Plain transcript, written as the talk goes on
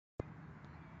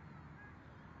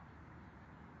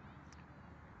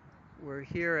We're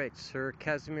here at Sir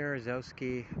Kazimierz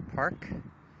Zawiski Park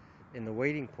in the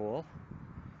wading pool,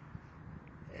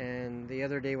 and the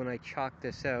other day when I chalked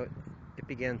this out, it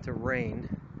began to rain,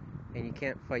 and you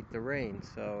can't fight the rain,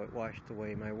 so it washed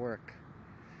away my work.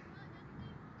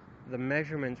 The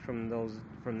measurements from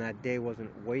that day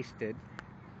wasn't wasted,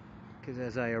 because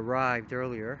as I arrived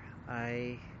earlier,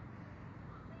 I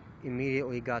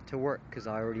immediately got to work because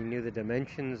I already knew the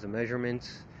dimensions, the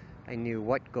measurements. I knew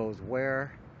what goes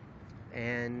where,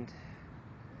 and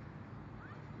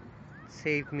it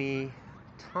saved me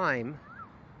time,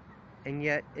 and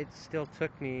yet it still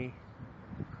took me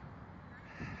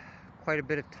quite a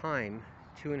bit of time,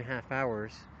 2.5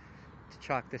 hours, to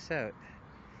chalk this out.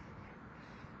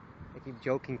 I keep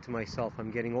joking to myself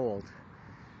I'm getting old.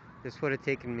 This would have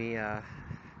taken me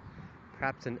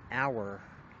perhaps an hour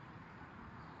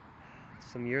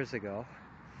some years ago,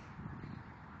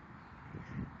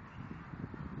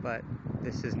 but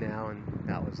this is now and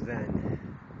that was then.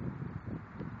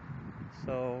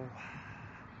 So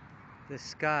the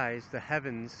skies, the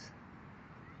heavens,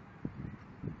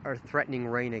 are threatening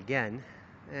rain again,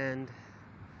 and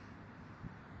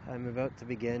I'm about to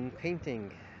begin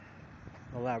painting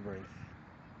the labyrinth.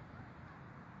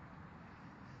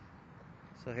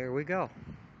 So here we go.